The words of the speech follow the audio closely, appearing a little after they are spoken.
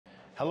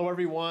Hello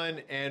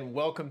everyone and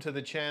welcome to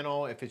the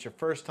channel. If it's your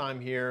first time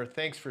here,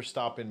 thanks for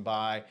stopping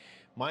by.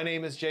 My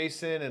name is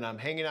Jason and I'm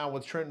hanging out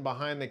with Trenton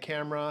behind the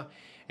camera.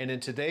 And in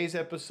today's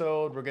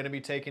episode, we're going to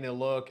be taking a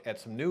look at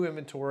some new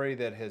inventory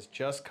that has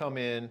just come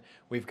in.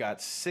 We've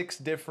got 6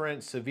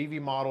 different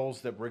CIVIVI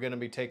models that we're going to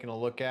be taking a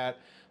look at.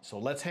 So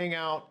let's hang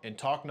out and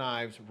talk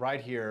knives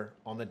right here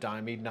on the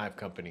Diomede Knife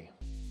Company.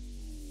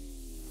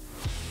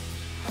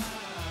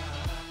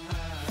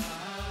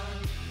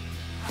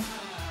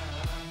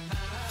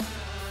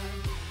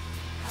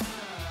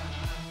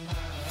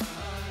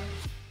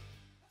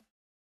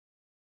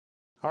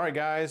 All right,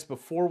 guys,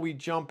 before we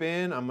jump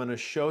in, I'm going to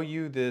show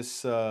you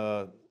this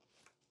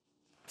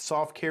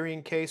soft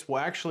carrying case.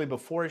 Well, actually,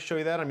 before I show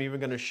you that, I'm even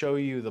going to show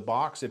you the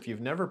box. If you've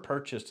never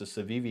purchased a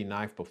CIVIVI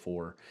knife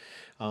before,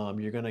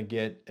 you're going to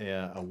get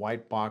a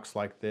white box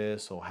like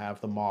this. It'll have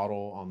the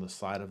model on the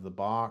side of the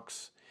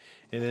box.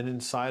 And then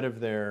inside of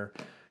there,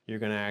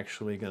 you're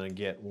actually going to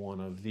get one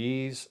of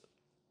these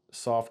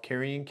soft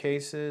carrying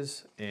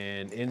cases.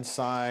 And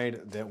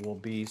inside, there will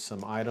be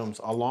some items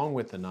along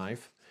with the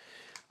knife.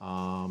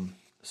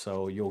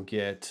 So you'll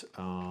get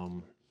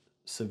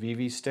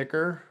CIVIVI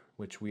sticker,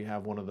 which we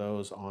have one of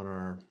those on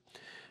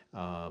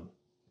our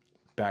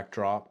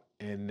backdrop,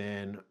 and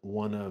then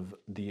one of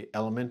the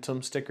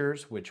Elementum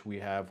stickers, which we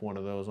have one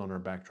of those on our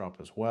backdrop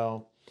as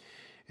well.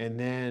 And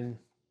then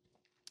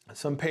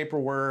some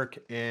paperwork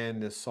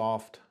and this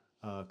soft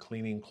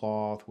cleaning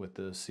cloth with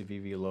the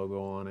CIVIVI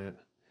logo on it.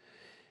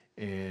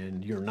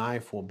 And your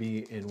knife will be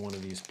in one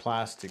of these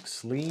plastic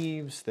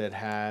sleeves that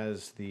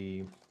has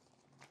the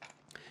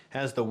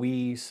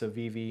wee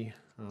CIVIVI,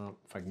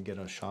 if I can get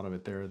a shot of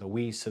it there, the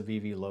wee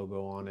CIVIVI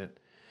logo on it.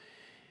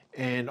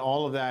 And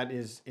all of that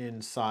is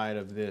inside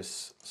of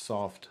this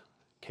soft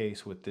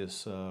case with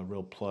this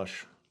real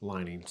plush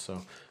lining.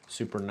 So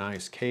super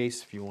nice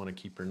case if you want to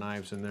keep your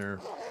knives in there,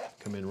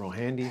 come in real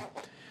handy.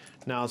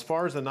 Now, as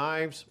far as the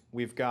knives,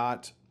 we've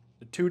got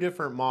two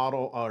different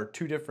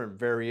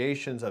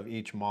variations of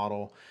each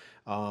model.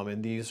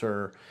 And these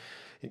are,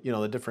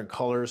 the different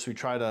colors. We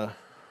try to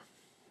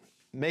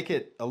make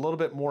it a little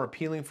bit more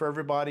appealing for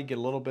everybody, get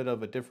a little bit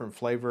of a different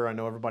flavor. I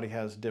know everybody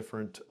has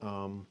different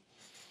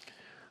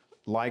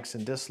likes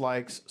and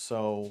dislikes,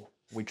 so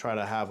we try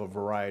to have a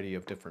variety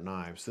of different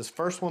knives. This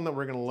first one that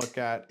we're going to look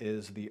at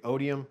is the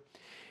ODIUM,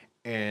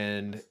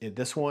 and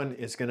this one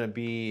is going to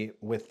be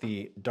with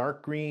the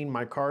dark green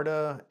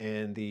micarta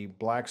and the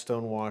black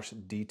stonewash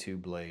D2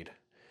 blade.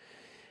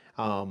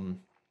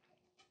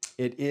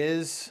 It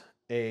is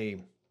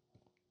a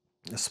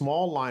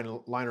small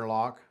liner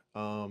lock.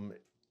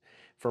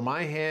 For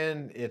my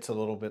hand, it's a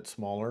little bit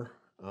smaller,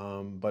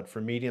 but for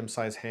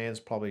medium-sized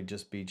hands, probably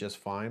be just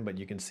fine. But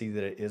you can see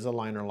that it is a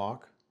liner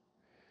lock.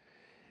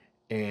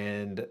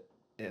 And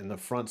in the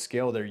front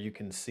scale there, you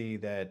can see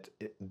that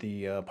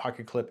the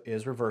pocket clip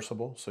is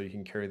reversible, so you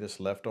can carry this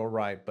left or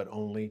right, but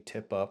only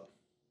tip up.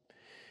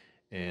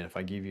 And if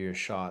I give you a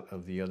shot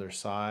of the other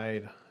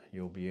side,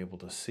 you'll be able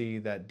to see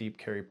that deep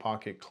carry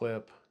pocket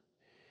clip.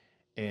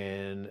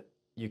 And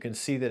you can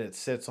see that it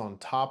sits on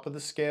top of the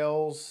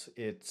scales.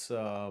 It's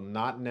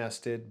not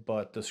nested,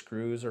 but the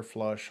screws are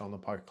flush on the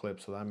pocket clip,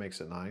 so that makes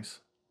it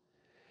nice.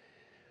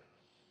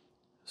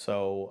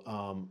 So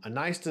a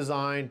nice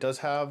design. Does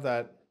have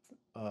that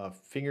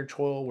finger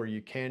choil where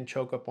you can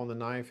choke up on the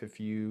knife if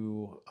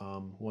you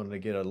wanted to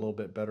get a little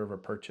bit better of a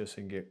purchase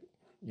and get,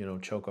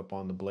 choke up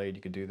on the blade.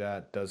 You could do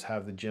that. Does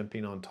have the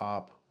jimping on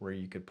top where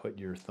you could put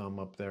your thumb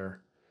up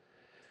there.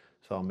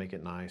 So I'll make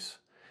it nice.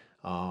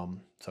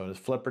 So it's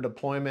flipper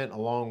deployment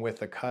along with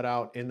the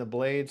cutout in the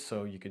blade,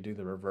 so you could do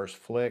the reverse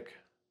flick.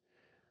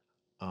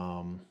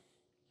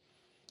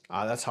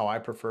 That's how I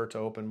prefer to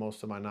open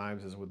most of my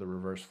knives, is with the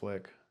reverse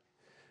flick.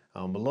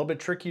 A little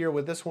bit trickier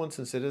with this one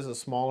since it is a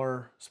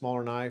smaller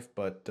knife,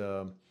 but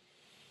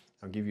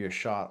I'll give you a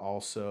shot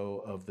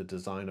also of the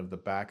design of the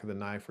back of the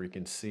knife where you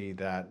can see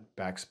that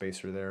back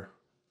spacer there.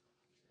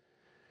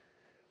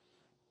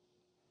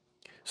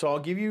 So I'll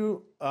give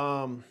you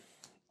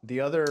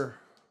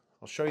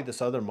I'll show you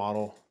this other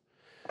model,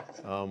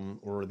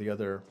 or the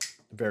other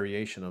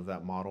variation of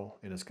that model,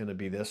 and it's going to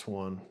be this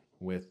one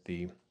with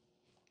the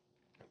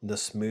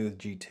smooth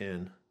G10.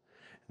 And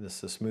this is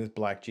the smooth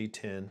black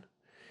G10,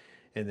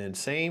 and then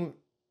same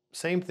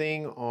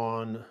thing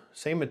on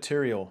same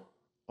material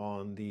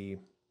on the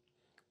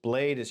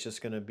blade. It's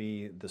just going to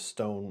be the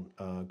stone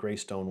gray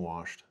stone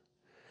washed.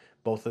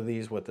 Both of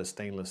these with the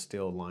stainless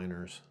steel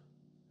liners.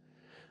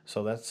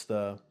 So that's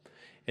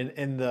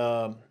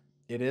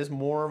it is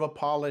more of a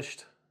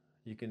polished.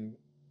 You can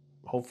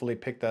hopefully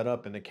pick that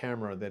up in the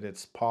camera that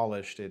it's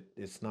polished.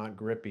 It's not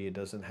grippy. It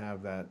doesn't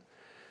have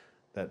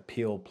that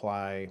peel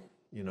ply,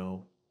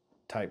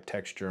 type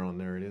texture on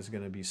there. It is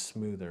going to be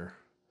smoother.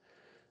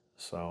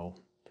 So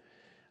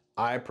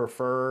I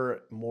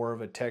prefer more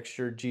of a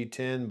textured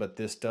G10, but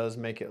this does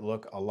make it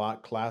look a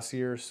lot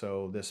classier.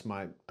 So this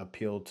might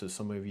appeal to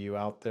some of you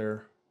out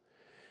there.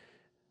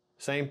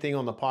 Same thing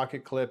on the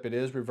pocket clip. It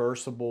is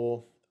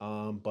reversible,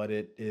 but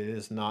it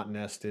is not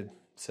nested. It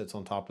sits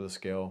on top of the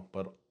scale,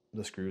 but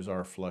the screws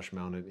are flush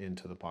mounted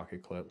into the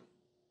pocket clip.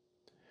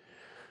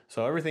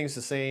 So everything's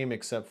the same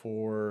except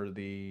for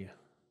the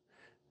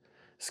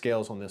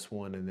scales on this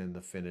one and then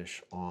the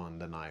finish on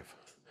the knife.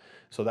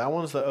 So that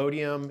one's the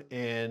ODIUM,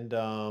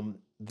 and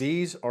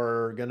these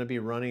are going to be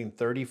running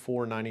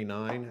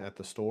 $34.99 at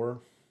the store.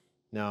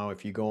 Now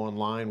if you go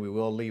online, we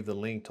will leave the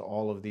link to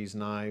all of these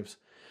knives,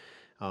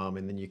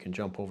 and then you can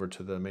jump over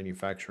to the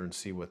manufacturer and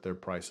see what their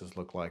prices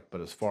look like. But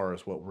as far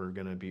as what we're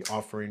going to be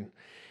offering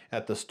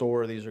at the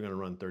store, these are going to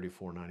run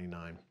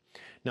 $34.99.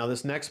 Now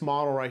this next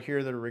model right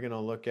here that we're going to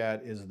look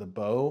at is the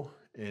bow,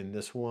 and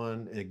this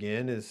one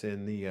again is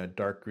in the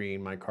dark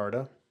green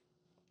micarta.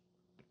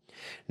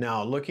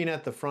 Now looking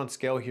at the front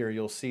scale here,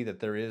 you'll see that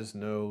there is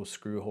no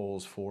screw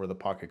holes for the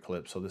pocket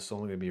clip, so this is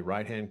only going to be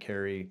right hand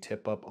carry,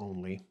 tip up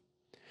only,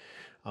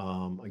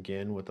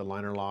 again with the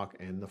liner lock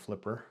and the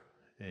flipper.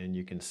 And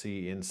you can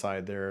see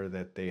inside there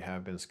that they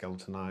have been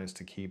skeletonized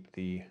to keep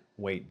the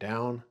weight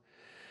down.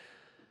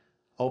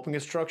 Open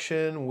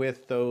construction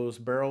with those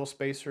barrel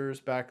spacers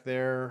back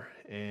there,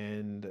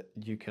 and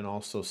you can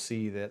also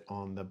see that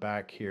on the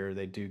back here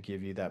they do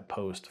give you that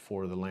post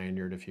for the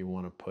lanyard if you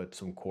want to put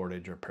some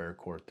cordage or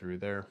paracord through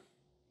there.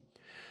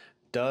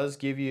 Does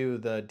give you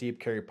the deep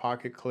carry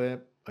pocket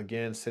clip,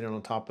 again sitting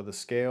on top of the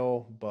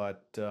scale,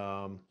 but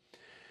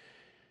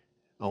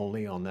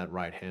only on that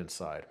right hand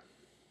side.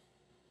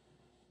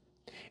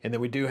 And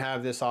then we do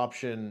have this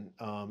option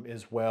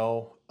as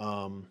well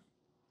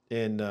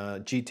in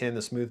G10,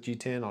 the smooth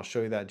G10. I'll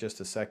show you that in just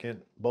a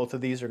second. Both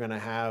of these are going to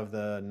have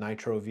the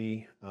Nitro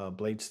V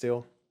blade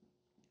steel.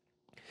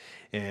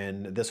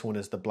 And this one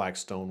is the black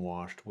stone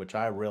washed, which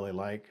I really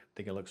like. I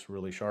think it looks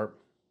really sharp.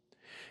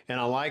 And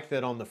I like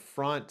that on the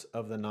front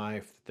of the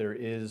knife there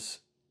is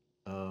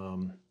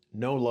no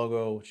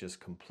logo, just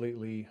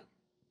completely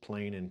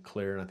plain and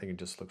clear, and I think it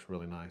just looks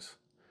really nice.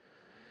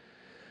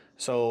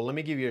 So let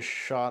me give you a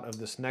shot of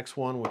this next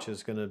one, which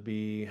is going to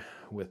be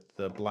with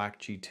the black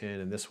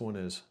G10, and this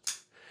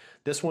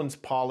one's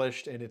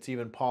polished, and it's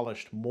even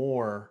polished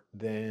more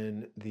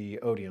than the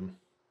ODIUM.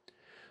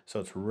 So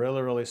it's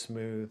really, really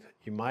smooth.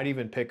 You might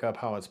even pick up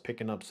how it's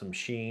picking up some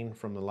sheen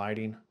from the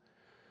lighting.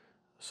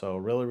 So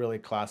really, really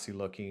classy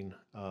looking,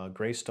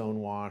 gray stone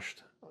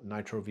washed,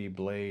 Nitro V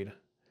blade,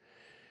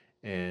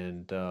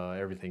 and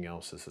everything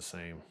else is the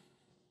same.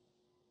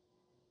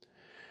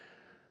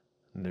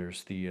 And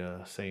there's the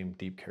same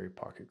deep carry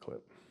pocket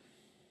clip.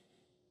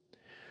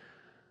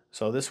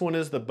 So this one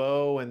is the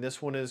bow, and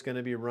this one is going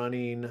to be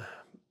running,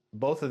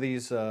 both of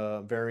these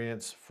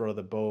variants for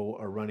the bow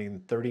are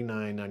running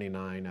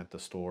 $39.99 at the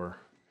store.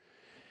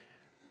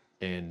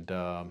 And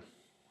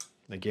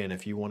again,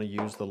 if you want to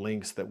use the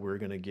links that we're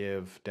going to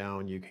give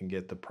down, you can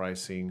get the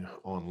pricing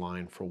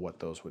online for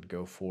what those would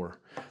go for.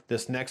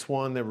 This next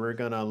one that we're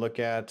going to look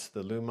at,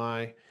 the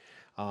LUMI,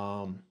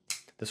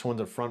 this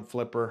one's a front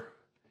flipper,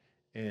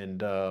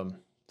 and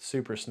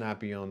super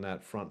snappy on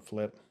that front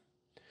flip.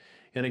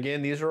 And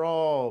again, these are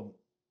all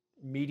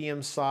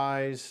medium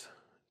size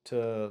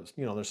to,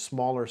 they're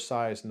smaller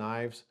size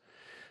knives.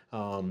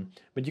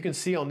 But you can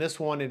see on this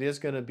one, it is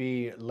going to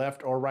be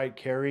left or right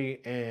carry,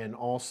 and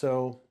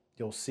also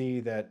you'll see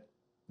that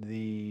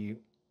the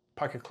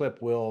pocket clip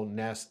will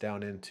nest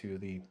down into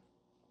the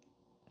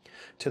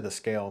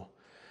scale.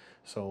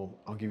 So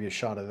I'll give you a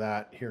shot of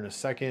that here in a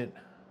second.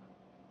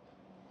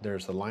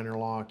 There's the liner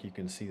lock. You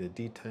can see the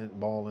detent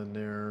ball in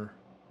there.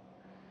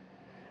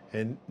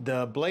 And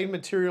the blade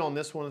material on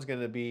this one is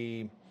going to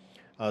be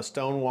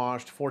stone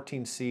washed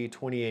 14C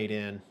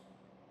 28N.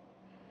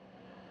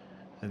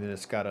 And then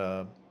it's got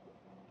a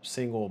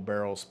single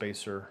barrel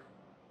spacer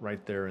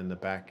right there in the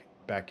back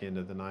end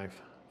of the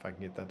knife, if I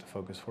can get that to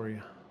focus for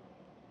you.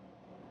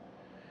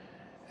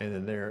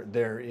 And then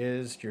there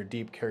is your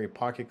deep carry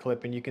pocket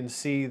clip, and you can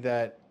see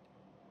that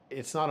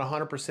it's not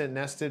 100%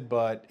 nested,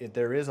 but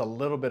there is a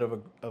little bit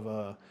of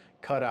a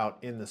cutout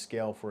in the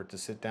scale for it to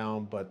sit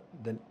down, but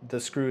the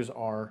screws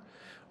are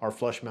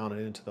flush mounted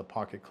into the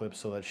pocket clip,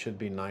 so that should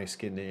be nice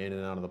getting it in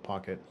and out of the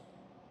pocket.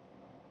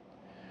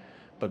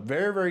 But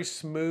very, very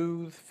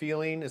smooth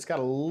feeling. It's got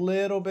a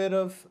little bit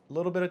of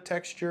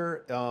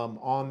texture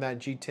on that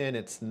G10.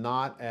 It's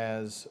not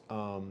as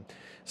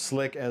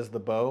slick as the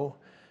bow,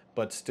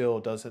 but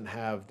still doesn't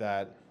have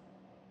that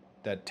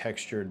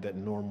texture that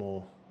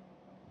normal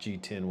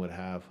G10 would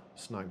have.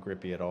 It's not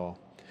grippy at all.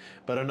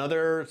 But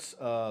another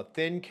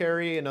thin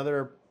carry,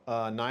 another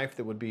knife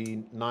that would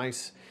be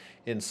nice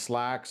in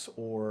slacks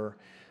or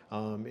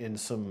in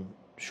some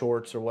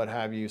shorts or what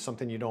have you,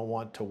 something you don't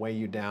want to weigh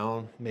you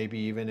down, maybe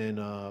even in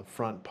a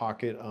front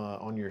pocket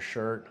on your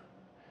shirt.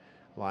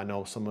 Well, I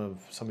know some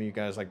of you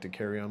guys like to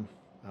carry them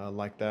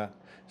like that.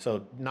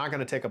 So not going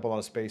to take up a lot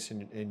of space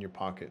in your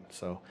pocket.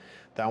 So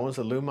that one's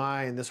a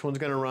LUMI, and this one's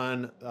going to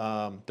run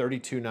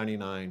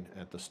 $32.99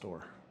 at the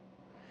store.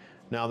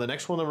 Now the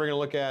next one that we're going to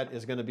look at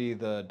is going to be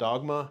the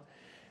DOGMA,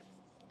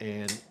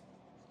 and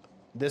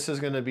this is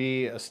going to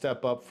be a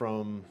step up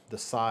from the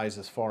size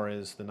as far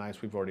as the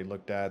knives we've already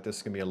looked at. This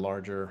is going to be a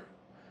larger,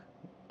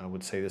 I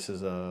would say this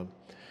is on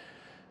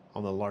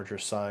the larger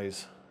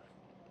size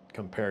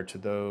compared to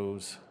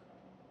those.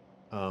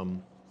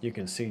 You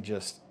can see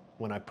just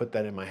when I put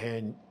that in my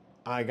hand,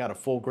 I got a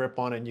full grip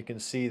on it, and you can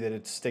see that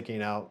it's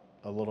sticking out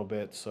a little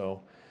bit.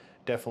 So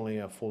definitely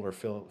a fuller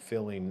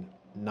feeling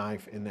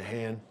knife in the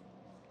hand.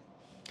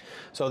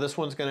 So this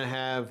one's going to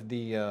have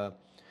the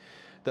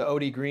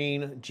OD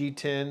green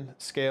G10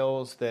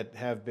 scales that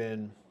have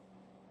been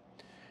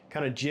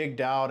kind of jigged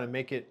out and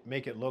make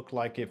it look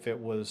like if it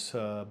was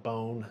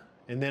bone.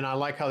 And then I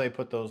like how they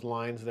put those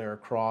lines there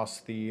across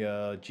the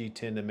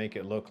G10 to make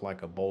it look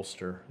like a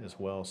bolster as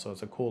well. So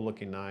it's a cool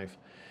looking knife.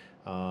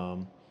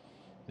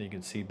 You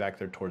can see back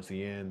there towards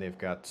the end, they've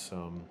got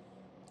some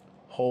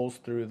holes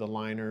through the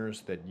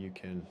liners that you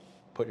can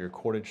put your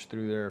cordage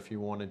through there if you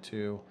wanted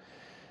to.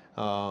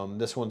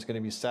 This one's going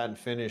to be satin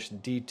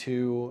finished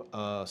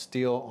D2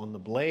 steel on the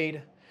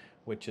blade,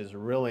 which is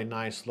really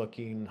nice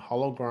looking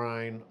hollow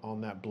grind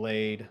on that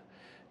blade,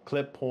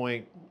 clip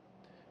point,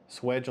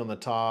 swedge on the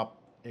top,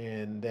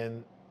 and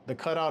then the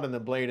cutout in the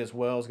blade as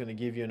well is going to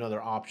give you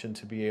another option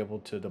to be able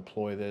to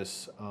deploy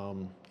this,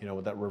 you know,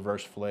 with that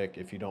reverse flick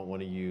if you don't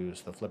want to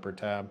use the flipper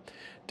tab.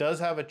 Does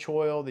have a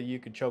choil that you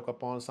could choke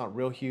up on. It's not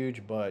real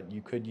huge, but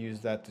you could use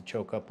that to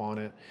choke up on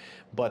it.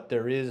 But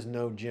there is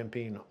no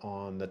jimping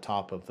on the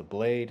top of the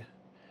blade.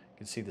 You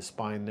can see the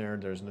spine there.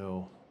 There's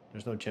no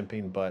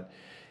jimping, but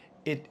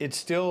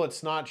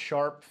it's not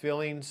sharp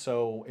feeling.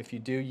 So if you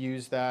do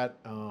use that,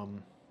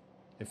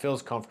 it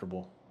feels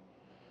comfortable.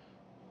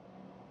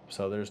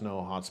 So there's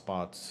no hot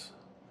spots.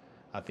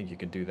 I think you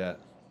could do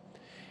that.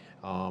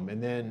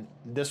 And then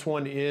this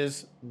one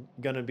is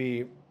going to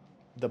be,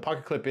 the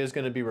pocket clip is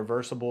going to be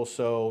reversible,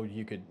 so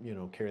you could, you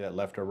know, carry that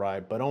left or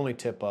right, but only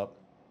tip up.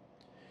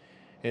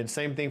 And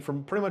same thing for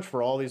pretty much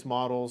for all these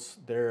models.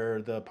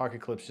 The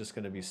pocket clip's just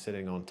going to be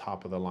sitting on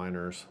top of the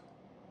liners.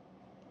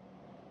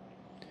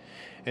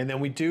 And then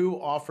we do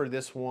offer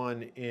this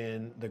one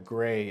in the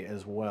gray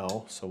as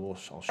well. So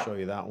I'll show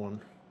you that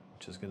one,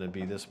 which is going to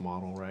be this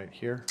model right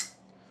here.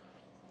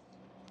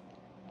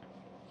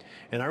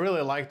 And I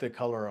really like the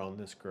color on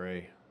this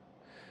gray.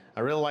 I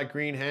really like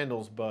green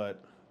handles,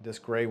 but this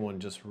gray one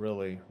just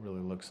really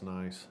looks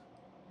nice.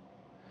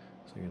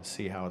 So you can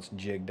see how it's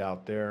jigged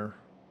out there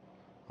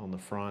on the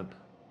front.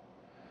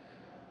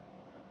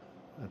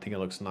 I think it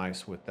looks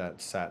nice with that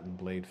satin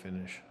blade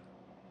finish.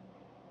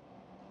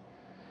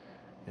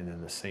 And then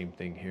the same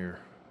thing here.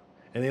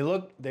 And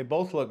they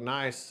both look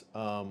nice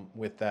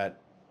with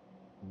that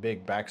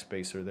big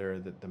backspacer there,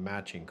 the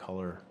matching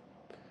color.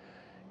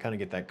 Kind of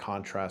get that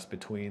contrast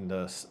between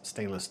the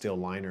stainless steel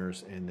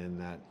liners and then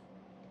that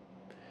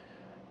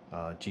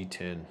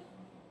G10.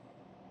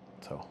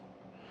 So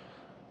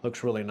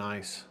looks really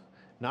nice.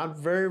 Not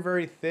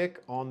very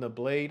thick on the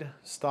blade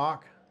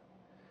stock.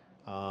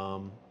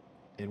 And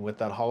with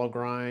that hollow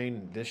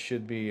grind, this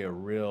should be a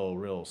real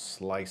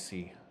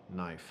slicey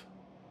knife.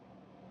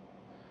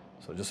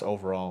 So just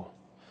overall,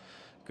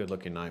 good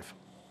looking knife.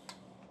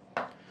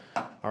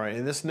 All right,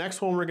 and this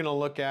next one we're gonna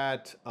look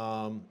at,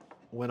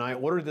 when I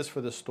ordered this for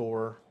the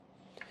store,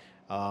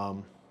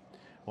 well,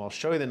 I'll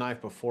show you the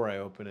knife before I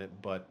open it,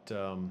 but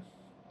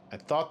I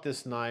thought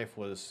this knife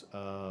was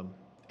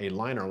a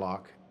liner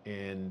lock,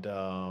 and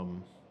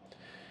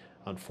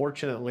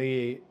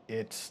unfortunately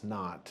it's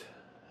not.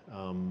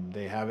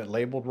 They have it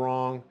labeled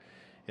wrong.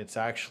 It's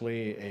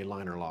actually a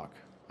liner lock.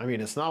 I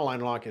mean, it's not a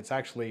liner lock, it's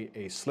actually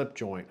a slip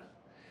joint.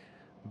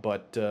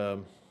 But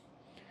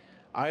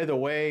either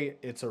way,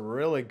 it's a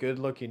really good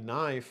looking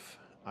knife.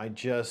 I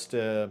just,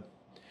 I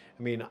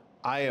mean,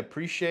 I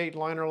appreciate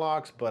liner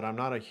locks, but I'm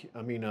not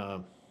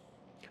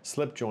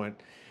slip joint.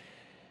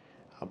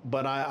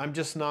 But I'm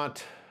just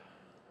not,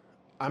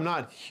 I'm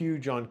not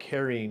huge on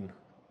carrying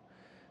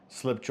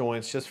slip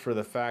joints, just for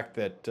the fact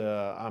that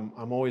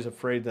I'm always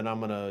afraid that I'm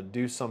gonna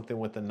do something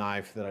with the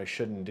knife that I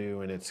shouldn't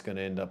do, and it's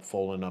gonna end up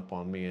folding up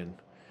on me. And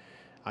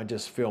I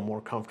just feel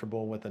more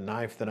comfortable with a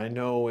knife that I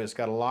know has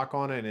got a lock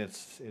on it, and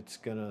it's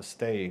gonna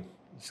stay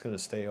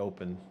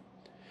open.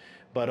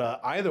 But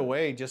either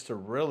way, just a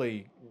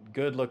really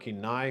good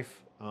looking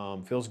knife.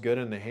 Feels good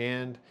in the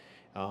hand.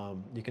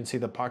 You can see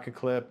the pocket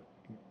clip,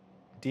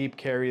 deep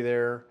carry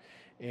there,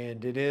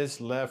 and it is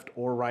left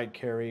or right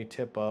carry,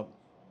 tip up.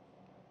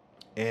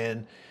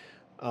 And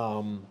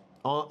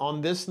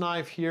on this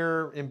knife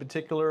here in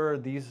particular,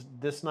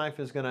 this knife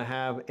is going to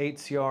have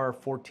 8CR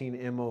 14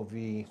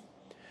 MOV,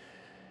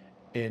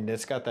 and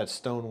it's got that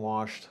stone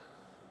washed,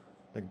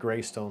 the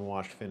gray stone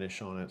washed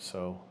finish on it.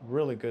 So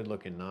really good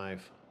looking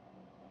knife.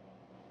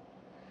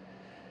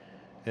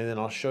 And then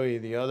I'll show you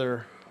the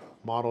other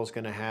model is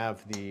going to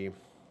have the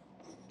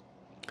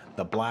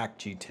black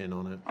G10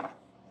 on it.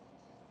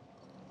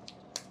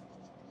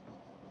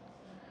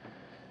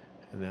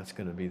 And that's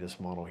going to be this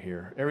model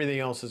here. Everything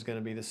else is going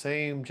to be the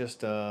same,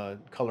 just a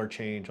color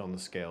change on the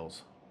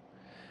scales.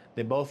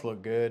 They both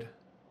look good.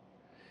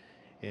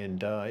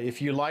 And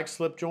if you like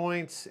slip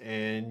joints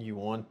and you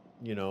want,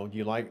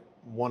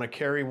 want to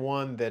carry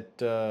one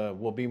that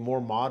will be more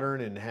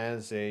modern and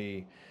has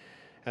a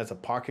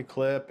pocket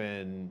clip,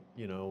 and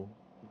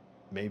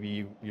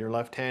maybe you're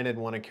left-handed,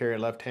 want to carry it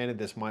left-handed,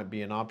 this might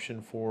be an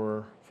option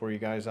for you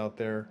guys out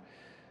there.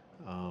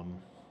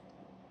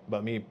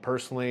 But me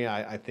personally,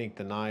 I think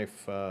the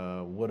knife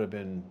would have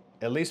been,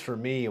 at least for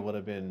me, it would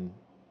have been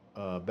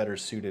better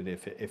suited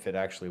if it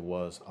actually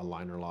was a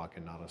liner lock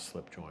and not a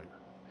slip joint.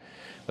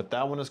 But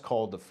that one is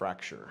called the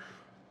Fracture.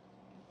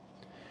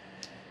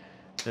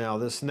 Now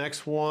this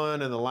next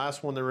one and the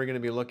last one that we're going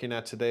to be looking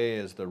at today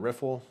is the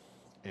RIFFLE.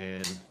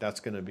 And that's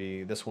going to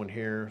be this one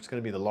here. It's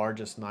going to be the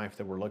largest knife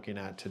that we're looking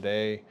at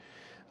today.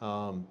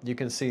 You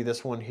can see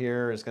this one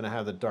here is going to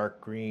have the dark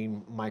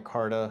green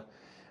micarta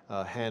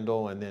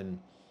handle, and then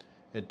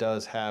it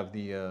does have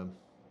the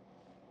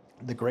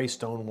gray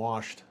stone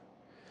washed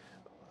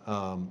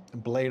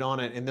blade on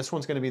it. And this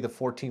one's going to be the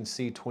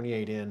 14C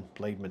 28N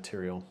blade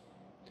material.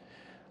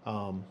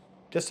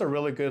 Just a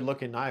really good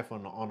looking knife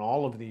on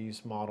all of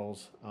these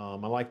models. I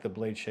like the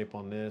blade shape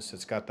on this.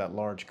 It's got that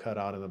large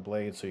cutout in the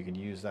blade, so you can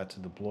use that to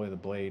deploy the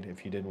blade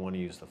if you didn't want to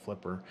use the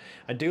flipper.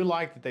 I do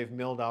like that they've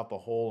milled out the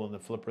hole in the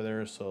flipper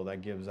there, so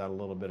that gives that a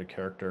little bit of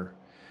character.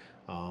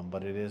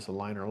 But it is a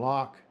liner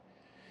lock.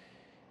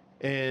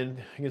 And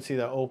you can see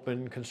the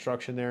open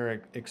construction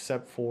there,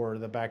 except for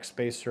the back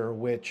spacer,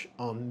 which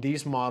on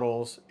these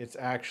models, it's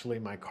actually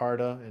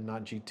micarta and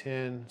not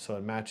G10, so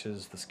it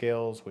matches the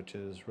scales, which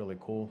is really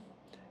cool.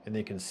 And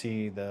they can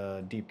see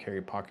the deep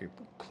carry pocket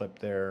clip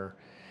there.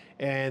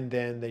 And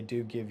then they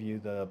do give you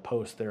the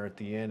post there at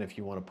the end if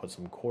you want to put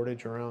some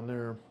cordage around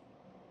there.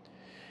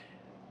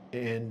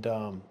 And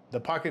the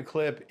pocket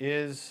clip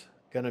is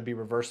going to be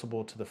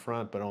reversible to the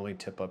front, but only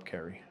tip up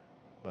carry.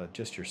 But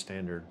just your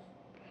standard,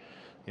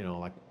 you know,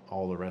 like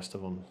all the rest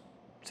of them.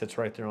 Sits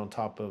right there on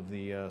top of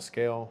the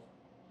scale.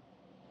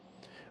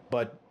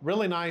 But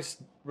really nice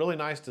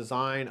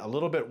design. A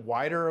little bit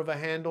wider of a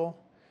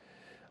handle.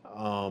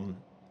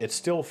 It's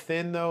still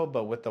thin though,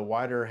 but with the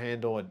wider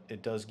handle,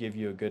 it does give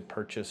you a good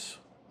purchase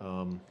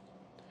on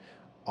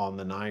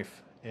the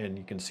knife. And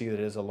you can see that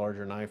it is a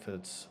larger knife.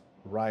 It's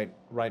right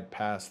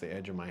past the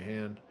edge of my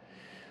hand.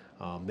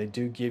 They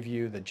do give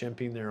you the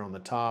jimping there on the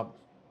top.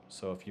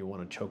 So if you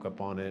want to choke up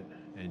on it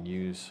and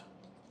use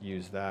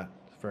that,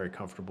 it's very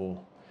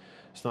comfortable.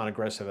 It's not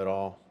aggressive at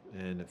all,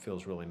 and it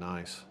feels really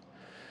nice.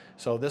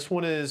 So this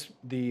one is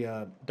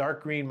the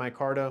dark green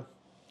micarta,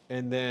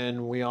 and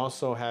then we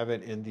also have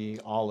it in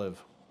the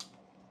olive,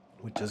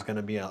 which is going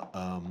to be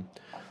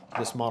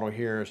this model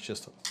here is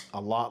just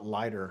a lot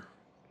lighter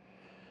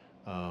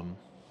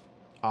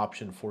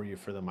option for you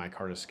for the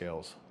micarta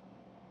scales.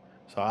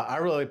 So I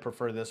really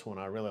prefer this one.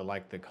 I really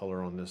like the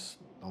color on this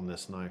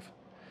knife.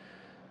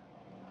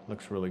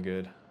 Looks really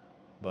good,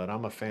 but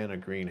I'm a fan of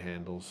green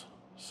handles,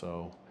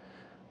 so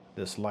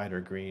this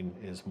lighter green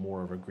is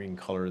more of a green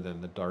color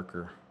than the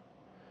darker.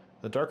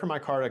 The darker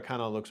micarta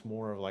kind of looks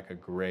more of like a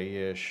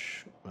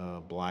grayish,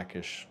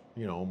 blackish,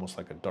 you know, almost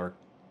like a dark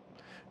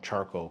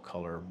charcoal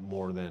color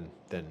more than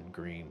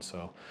green.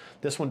 So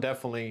this one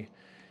definitely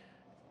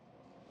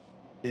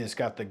is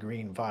got the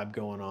green vibe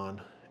going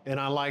on, and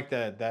I like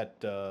that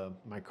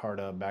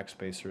micarta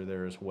backspacer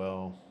there as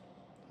well.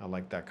 I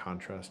like that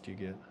contrast you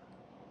get.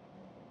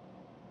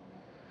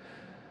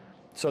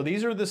 So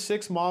these are the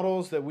 6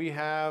 models that we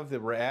have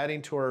that we're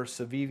adding to our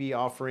CIVIVI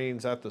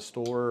offerings at the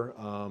store.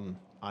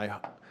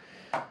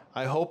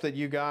 I hope that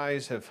you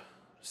guys have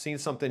seen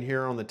something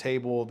here on the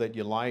table that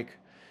you like.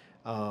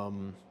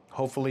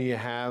 Hopefully you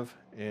have,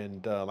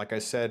 and like I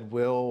said,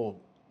 we'll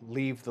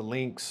leave the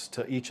links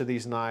to each of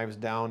these knives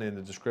down in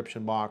the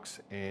description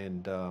box,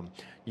 and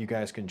you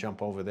guys can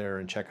jump over there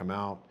and check them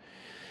out.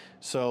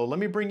 So let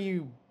me bring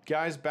you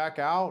guys back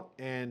out,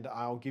 and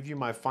I'll give you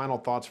my final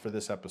thoughts for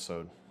this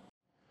episode.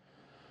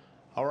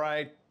 All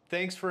right,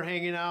 thanks for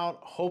hanging out.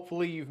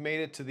 Hopefully you've made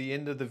it to the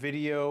end of the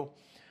video.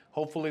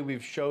 Hopefully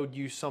we've showed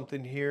you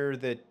something here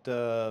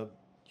that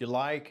you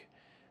like.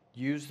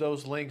 Use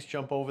those links,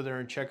 jump over there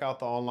and check out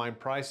the online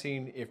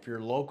pricing. If you're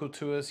local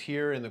to us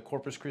here in the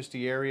Corpus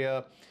Christi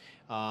area,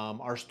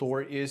 our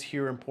store is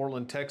here in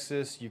Portland,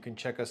 Texas. You can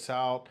check us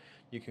out.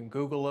 You can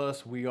Google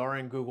us. We are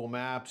in Google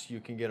Maps. You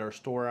can get our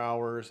store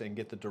hours and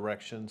get the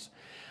directions.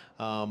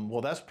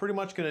 Well, that's pretty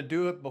much going to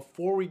do it.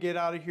 Before we get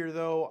out of here,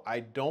 though,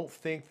 I don't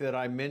think that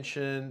I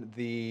mentioned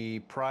the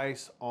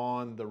price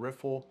on the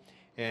RIFFLE,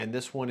 and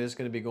this one is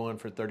going to be going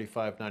for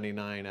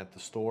 $35.99 at the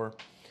store.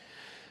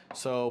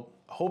 So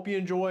hope you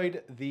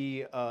enjoyed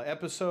the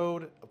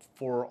episode.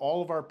 For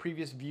all of our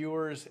previous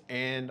viewers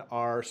and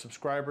our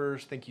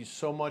subscribers, thank you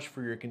so much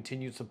for your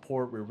continued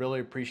support. We really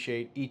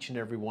appreciate each and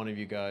every one of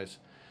you guys.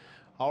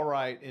 All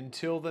right,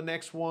 until the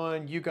next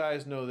one, you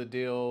guys know the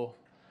deal.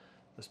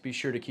 Let's be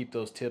sure to keep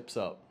those tips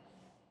up.